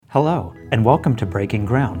Hello, and welcome to Breaking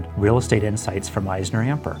Ground, Real Estate Insights from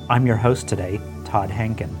EisnerAmper. I'm your host today, Todd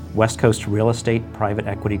Hankin, West Coast Real Estate Private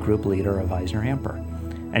Equity Group leader of EisnerAmper.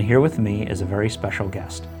 And here with me is a very special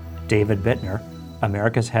guest, David Bittner,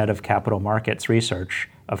 America's Head of Capital Markets Research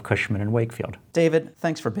of Cushman & Wakefield. David,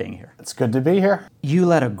 thanks for being here. It's good to be here. You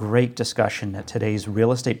led a great discussion at today's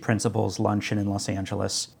Real Estate Principles Luncheon in Los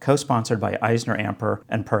Angeles, co-sponsored by EisnerAmper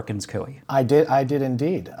and Perkins Coie. I did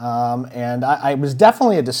indeed. And it was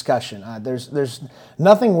definitely a discussion. There's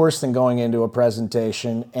nothing worse than going into a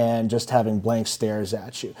presentation and just having blank stares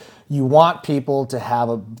at you. You want people to have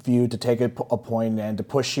a view, to take a point, and to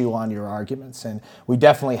push you on your arguments. And we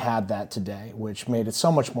definitely had that today, which made it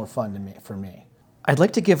so much more fun for me. I'd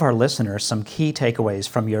like to give our listeners some key takeaways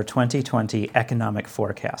from your 2020 economic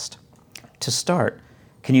forecast. To start,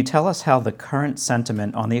 can you tell us how the current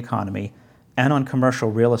sentiment on the economy and on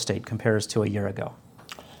commercial real estate compares to a year ago?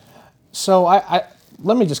 So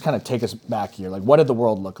let me just kind of take us back here. Like, what did the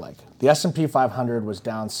world look like? The S&P 500 was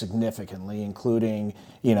down significantly, including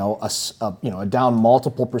a down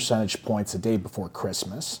multiple percentage points a day before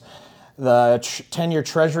Christmas. The 10-year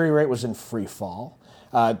Treasury rate was in free fall.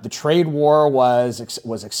 The trade war was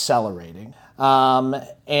accelerating,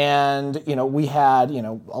 and we had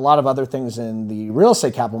a lot of other things in the real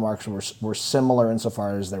estate capital markets were similar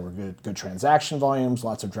insofar as there were good transaction volumes,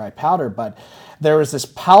 lots of dry powder, but there was this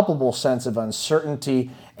palpable sense of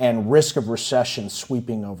uncertainty and risk of recession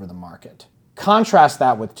sweeping over the market. Contrast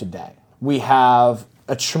that with today. We have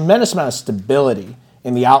a tremendous amount of stability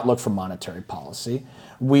in the outlook for monetary policy.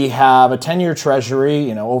 We have a 10-year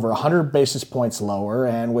Treasury, over 100 basis points lower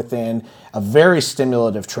and within a very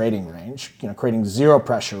stimulative trading range, creating zero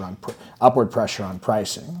pressure on upward pressure on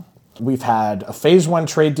pricing. We've had a phase one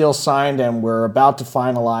trade deal signed and we're about to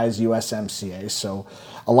finalize USMCA, so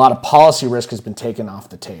a lot of policy risk has been taken off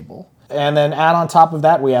the table. And then add on top of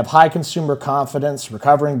that, we have high consumer confidence,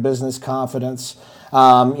 recovering business confidence.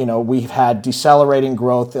 We've had decelerating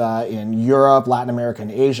growth in Europe, Latin America,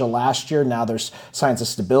 and Asia last year. Now there's signs of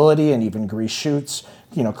stability and even green shoots,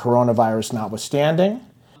 coronavirus notwithstanding.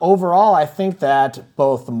 Overall, I think that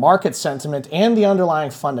both the market sentiment and the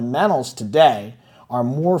underlying fundamentals today are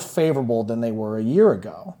more favorable than they were a year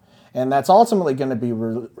ago. And that's ultimately going to be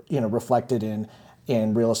reflected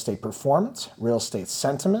in real estate performance, real estate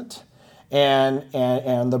sentiment,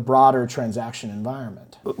 and the broader transaction environment.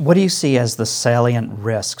 What do you see as the salient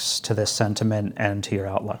risks to this sentiment and to your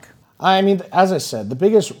outlook? I mean, as I said, the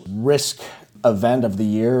biggest risk event of the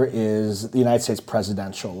year is the United States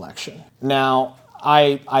presidential election. Now,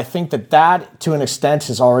 I think that to an extent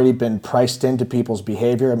has already been priced into people's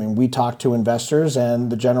behavior. I mean, we talk to investors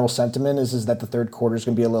and the general sentiment is that the third quarter is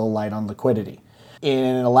going to be a little light on liquidity.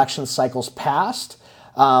 In election cycles past,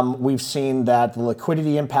 we've seen that the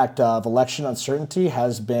liquidity impact of election uncertainty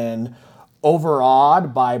has been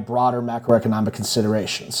overawed by broader macroeconomic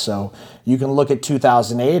considerations. So you can look at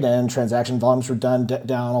 2008 and transaction volumes were down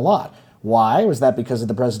a lot. Why? Was that because of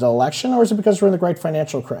the presidential election or is it because we're in the great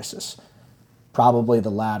financial crisis? Probably the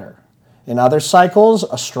latter. In other cycles,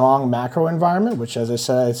 a strong macro environment, which as I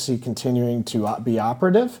said, I see continuing to be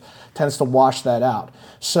operative, tends to wash that out.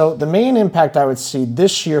 So the main impact I would see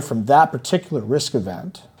this year from that particular risk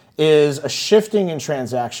event is a shifting in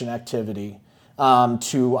transaction activity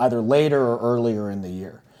to either later or earlier in the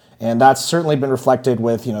year. And that's certainly been reflected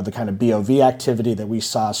with the kind of BOV activity that we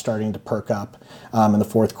saw starting to perk up in the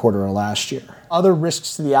fourth quarter of last year. Other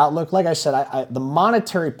risks to the outlook, like I said, the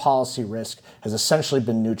monetary policy risk has essentially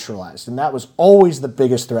been neutralized, and that was always the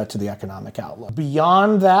biggest threat to the economic outlook.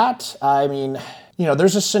 Beyond that, I mean,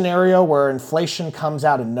 there's a scenario where inflation comes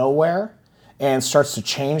out of nowhere and starts to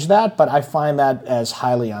change that, but I find that as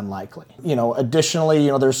highly unlikely. Additionally,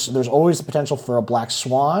 there's always the potential for a black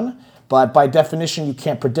swan, but by definition, you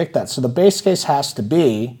can't predict that. So the base case has to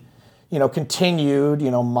be, continued,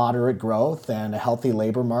 moderate growth and a healthy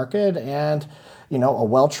labor market and, a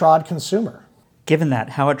well-trod consumer. Given that,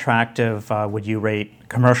 how attractive would you rate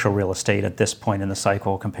commercial real estate at this point in the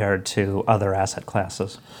cycle compared to other asset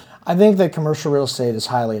classes? I think that commercial real estate is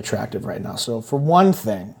highly attractive right now. So for one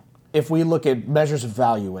thing, if we look at measures of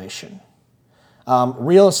valuation,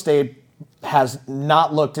 real estate has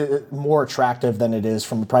not looked more attractive than it is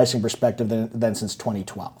from a pricing perspective than since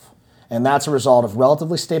 2012. And that's a result of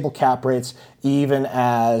relatively stable cap rates, even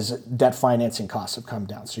as debt financing costs have come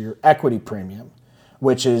down. So your equity premium,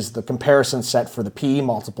 which is the comparison set for the PE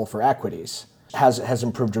multiple for equities, has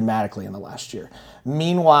improved dramatically in the last year.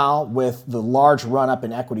 Meanwhile, with the large run-up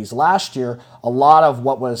in equities last year, a lot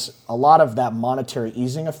of that monetary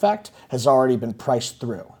easing effect has already been priced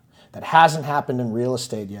through. That hasn't happened in real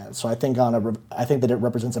estate yet. So I think that it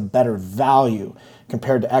represents a better value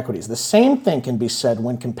compared to equities. The same thing can be said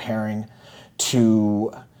when comparing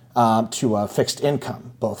to fixed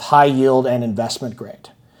income, both high yield and investment grade.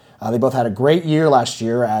 They both had a great year last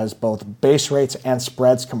year as both base rates and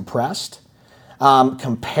spreads compressed.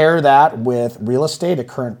 Compare that with real estate at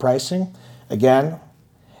current pricing. Again,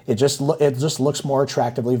 it just looks more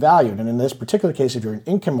attractively valued. And in this particular case, if you're an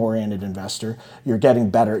income-oriented investor, you're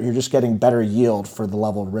just getting better yield for the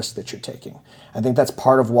level of risk that you're taking. I think that's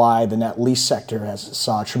part of why the net lease sector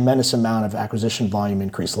saw a tremendous amount of acquisition volume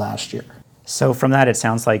increase last year. So from that, it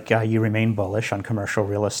sounds like you remain bullish on commercial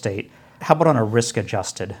real estate. How about on a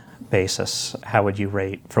risk-adjusted basis? How would you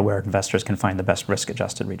rate for where investors can find the best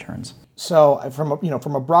risk-adjusted returns? So from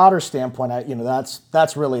a broader standpoint,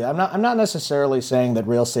 that's really I'm not necessarily saying that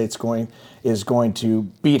real estate's is going to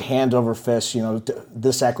beat hand over fist,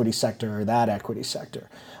 this equity sector or that equity sector,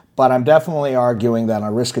 but I'm definitely arguing that on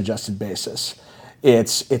a risk-adjusted basis,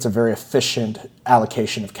 it's a very efficient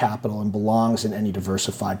allocation of capital and belongs in any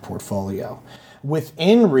diversified portfolio.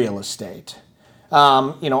 Within real estate,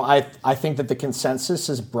 I think that the consensus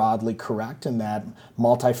is broadly correct in that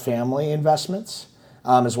multifamily investments,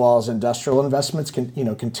 as well as industrial investments,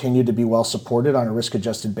 continue to be well supported on a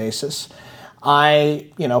risk-adjusted basis. For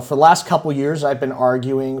the last couple years, I've been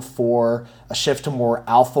arguing for a shift to more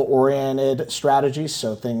alpha-oriented strategies,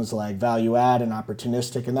 so things like value add and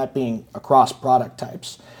opportunistic, and that being across product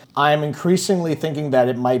types. I'm increasingly thinking that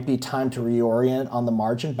it might be time to reorient on the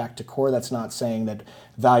margin back to core. That's not saying that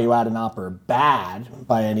value add and op are bad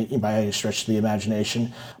by any stretch of the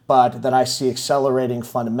imagination, but that I see accelerating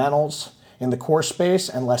fundamentals in the core space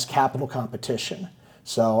and less capital competition.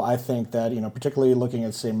 So I think that, particularly looking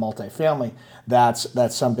at, say, multifamily, that's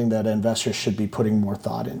something that investors should be putting more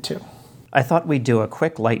thought into. I thought we'd do a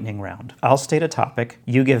quick lightning round. I'll state a topic,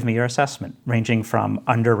 you give me your assessment, ranging from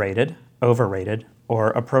underrated, overrated,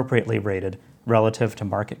 or appropriately rated relative to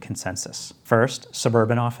market consensus. First,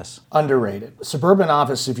 suburban office. Underrated. Suburban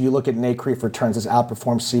office, if you look at NCREIF returns, has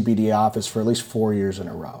outperformed CBD office for at least 4 years in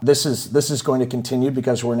a row. This is going to continue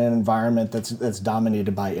because we're in an environment that's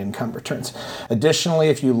dominated by income returns. Additionally,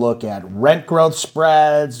 if you look at rent growth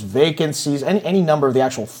spreads, vacancies, any number of the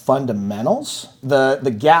actual fundamentals,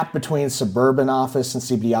 the gap between suburban office and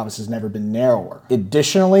CBD office has never been narrower.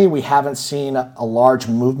 Additionally, we haven't seen a large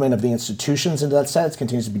movement of the institutions into that set. It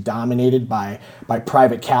continues to be dominated by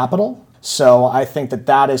private capital. So I think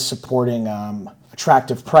that is supporting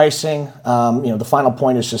attractive pricing. The final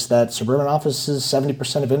point is just that suburban office is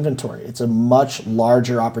 70% of inventory. It's a much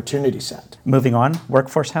larger opportunity set. Moving on,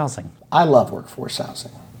 workforce housing. I love workforce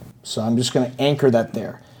housing. So I'm just going to anchor that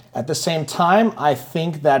there. At the same time, I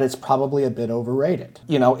think that it's probably a bit overrated.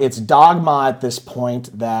 It's dogma at this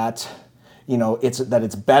point that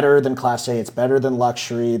it's better than Class A, it's better than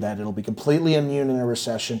luxury, that it'll be completely immune in a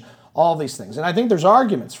recession. All these things. And I think there's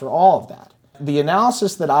arguments for all of that. The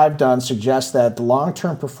analysis that I've done suggests that the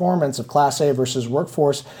long-term performance of Class A versus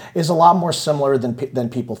workforce is a lot more similar than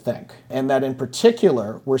people think. And that in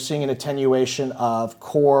particular, we're seeing an attenuation of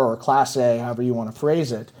core or Class A, however you want to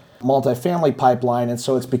phrase it, multifamily pipeline, and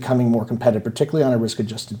so it's becoming more competitive, particularly on a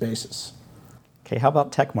risk-adjusted basis. Okay, how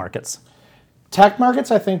about tech markets? Tech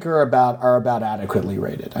markets, I think, are about adequately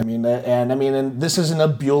rated. And this is an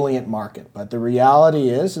ebullient market, but the reality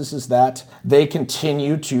is that they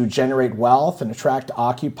continue to generate wealth and attract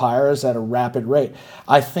occupiers at a rapid rate.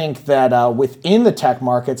 I think that within the tech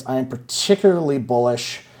markets, I am particularly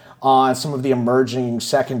bullish on some of the emerging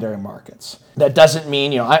secondary markets. That doesn't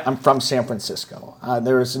mean, I'm from San Francisco.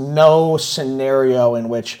 There is no scenario in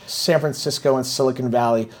which San Francisco and Silicon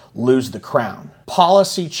Valley lose the crown.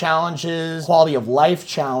 Policy challenges, quality of life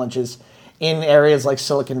challenges in areas like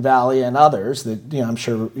Silicon Valley and others that I'm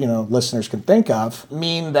sure listeners can think of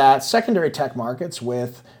mean that secondary tech markets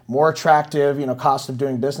with more attractive cost of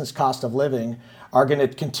doing business, cost of living are going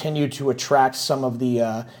to continue to attract some of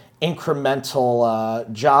the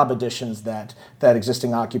incremental job additions that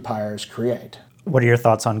existing occupiers create. What are your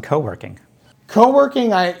thoughts on co-working?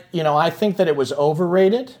 Co-working, I think that it was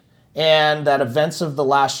overrated, and that events of the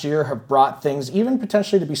last year have brought things even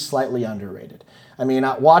potentially to be slightly underrated.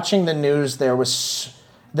 Watching the news, there was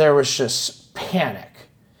just panic,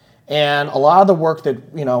 and a lot of the work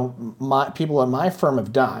that people in my firm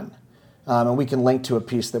have done, and we can link to a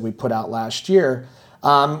piece that we put out last year.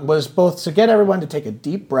 Was both to get everyone to take a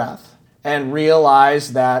deep breath and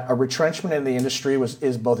realize that a retrenchment in the industry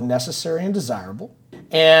is both necessary and desirable,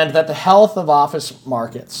 and that the health of office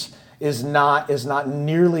markets is not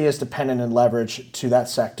nearly as dependent in leverage to that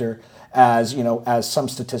sector as some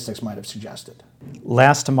statistics might have suggested.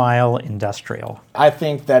 Last mile industrial. I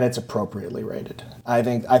think that it's appropriately rated. I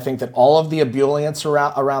think that all of the ebullience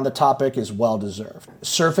around the topic is well deserved.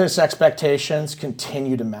 Surface expectations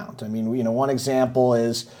continue to mount. I mean, one example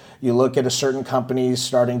is you look at a certain company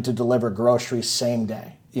starting to deliver groceries same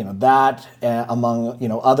day. That among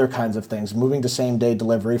other kinds of things, moving to same day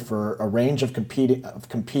delivery for a range of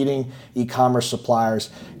competing e-commerce suppliers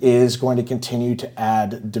is going to continue to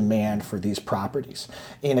add demand for these properties.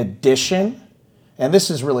 In addition, and this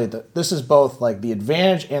is both like the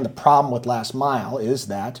advantage and the problem with last mile, is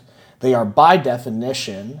that they are by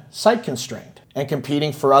definition site constrained and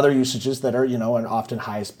competing for other usages that are, and often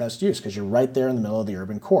highest best use because you're right there in the middle of the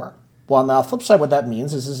urban core. Well, on the flip side, what that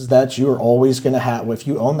means is that you are always going to have, if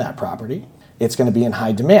you own that property, it's going to be in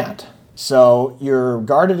high demand. So you're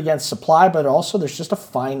guarded against supply, but also there's just a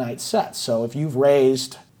finite set. So if you've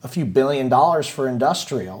raised a few $1 billion for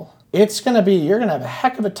industrial, you're going to have a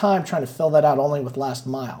heck of a time trying to fill that out only with last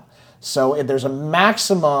mile. So there's a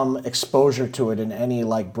maximum exposure to it in any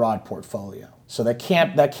broad portfolio. So that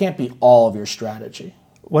can't be all of your strategy.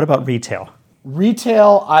 What about retail?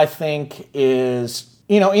 Retail, I think, is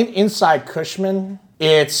inside Cushman,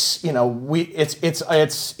 it is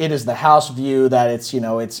the house view that it's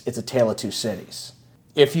a tale of two cities.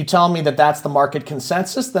 If you tell me that that's the market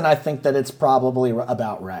consensus, then I think that it's probably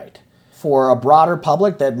about right. For a broader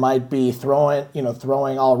public that might be throwing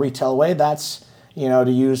all retail away, that's,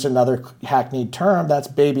 to use another hackneyed term, that's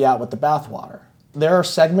baby out with the bathwater. There are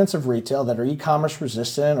segments of retail that are e-commerce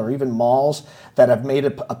resistant, or even malls that have made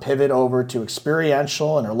a pivot over to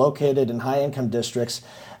experiential and are located in high-income districts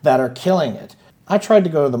that are killing it. I tried to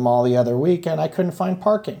go to the mall the other week and I couldn't find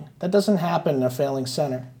parking. That doesn't happen in a failing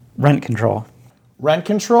center. Rent control. Rent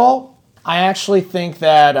control, I actually think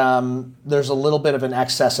that there's a little bit of an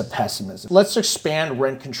excess of pessimism. Let's expand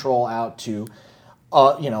rent control out to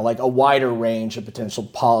a wider range of potential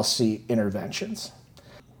policy interventions.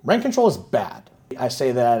 Rent control is bad. I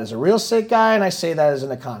say that as a real estate guy, and I say that as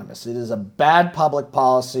an economist. It is a bad public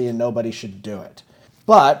policy and nobody should do it.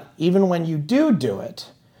 But even when you do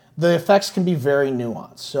it, the effects can be very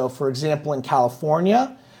nuanced. So for example, in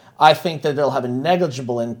California, I think that it'll have a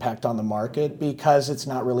negligible impact on the market because it's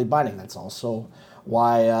not really binding. That's also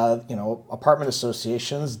why apartment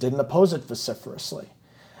associations didn't oppose it vociferously.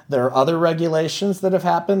 There are other regulations that have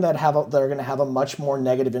happened that are going to have a much more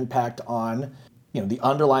negative impact on the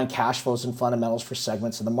underlying cash flows and fundamentals for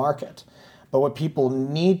segments of the market. But what people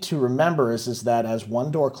need to remember is that as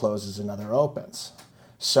one door closes, another opens.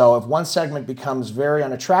 So if one segment becomes very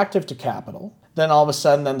unattractive to capital, then all of a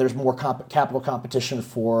sudden there's more capital competition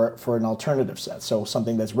for an alternative set. So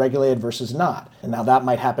something that's regulated versus not. And now that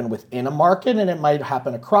might happen within a market and it might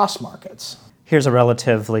happen across markets. Here's a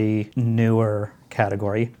relatively newer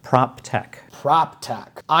category, prop tech. Prop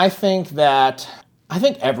tech. I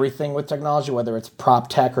think everything with technology, whether it's prop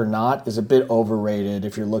tech or not, is a bit overrated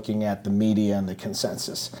if you're looking at the media and the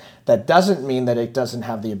consensus. That doesn't mean that it doesn't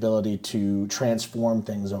have the ability to transform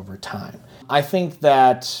things over time. I think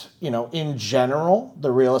that, in general,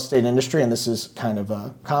 the real estate industry, and this is kind of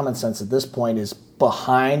a common sense at this point, is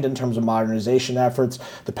behind in terms of modernization efforts,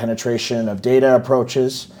 the penetration of data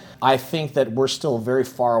approaches. I think that we're still very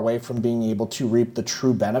far away from being able to reap the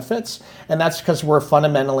true benefits. And that's because we're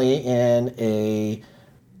fundamentally in a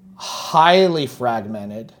highly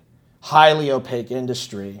fragmented, highly opaque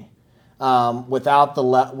industry without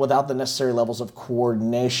the necessary levels of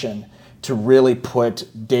coordination to really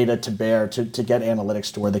put data to bear to get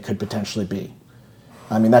analytics to where they could potentially be.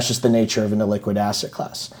 I mean, that's just the nature of an illiquid asset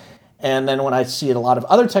class. And then when I see a lot of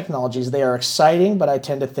other technologies, they are exciting, but I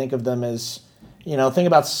tend to think of them as, think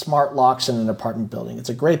about smart locks in an apartment building. It's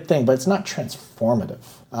a great thing, but it's not transformative.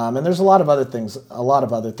 And there's a lot of other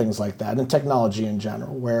things like that, and technology in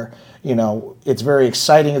general, where, it's very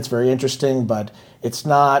exciting, it's very interesting, but it's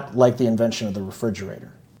not like the invention of the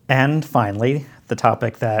refrigerator. And finally, the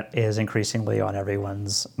topic that is increasingly on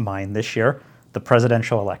everyone's mind this year, the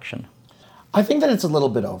presidential election. I think that it's a little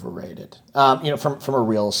bit overrated, from a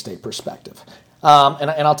real estate perspective.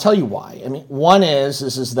 And I'll tell you why. I mean, one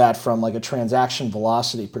is that from a transaction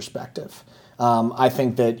velocity perspective, I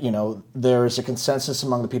think that, there is a consensus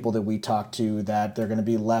among the people that we talk to that there's going to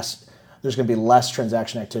be less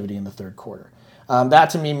transaction activity in the third quarter. That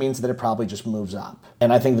to me means that it probably just moves up.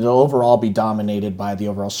 And I think that it'll overall be dominated by the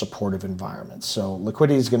overall supportive environment. So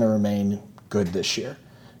liquidity is going to remain good this year.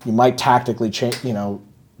 You might tactically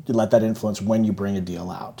let that influence when you bring a deal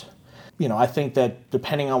out. I think that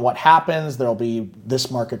depending on what happens, there'll be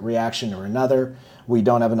this market reaction or another. We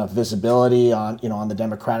don't have enough visibility on the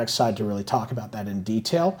Democratic side to really talk about that in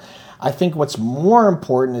detail. I think what's more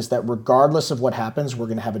important is that regardless of what happens, we're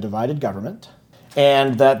going to have a divided government.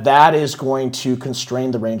 And that is going to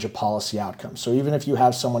constrain the range of policy outcomes. So even if you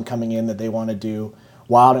have someone coming in that they want to do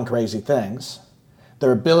wild and crazy things,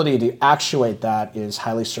 their ability to actuate that is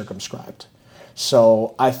highly circumscribed.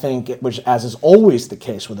 So I think, which as is always the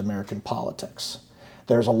case with American politics,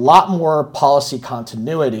 there's a lot more policy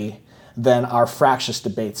continuity than our fractious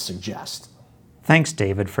debates suggest. Thanks,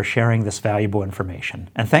 David, for sharing this valuable information.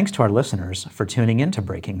 And thanks to our listeners for tuning in to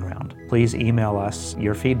Breaking Ground. Please email us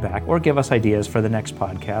your feedback or give us ideas for the next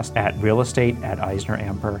podcast at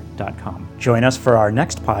realestate@eisneramper.com. Join us for our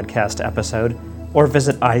next podcast episode or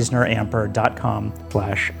visit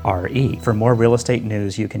eisneramper.com/re for more real estate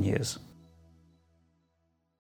news you can use.